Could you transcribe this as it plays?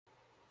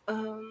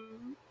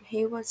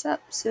Hey, what's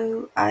up?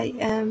 So I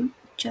am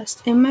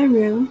just in my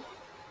room,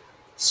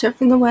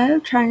 surfing the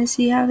web, trying to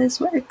see how this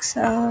works.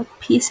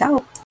 Peace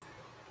out.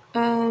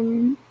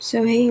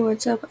 So hey,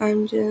 what's up?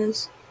 I'm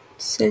just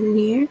sitting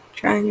here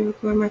trying to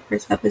record my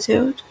first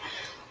episode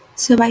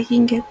so I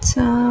can get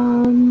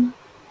some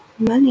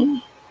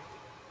money.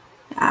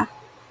 Yeah.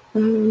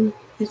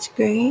 It's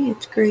great.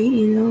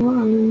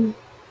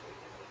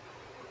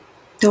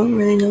 Don't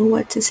really know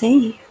what to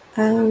say.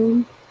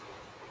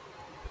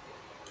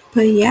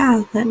 But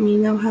yeah, let me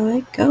know how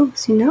it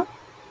goes,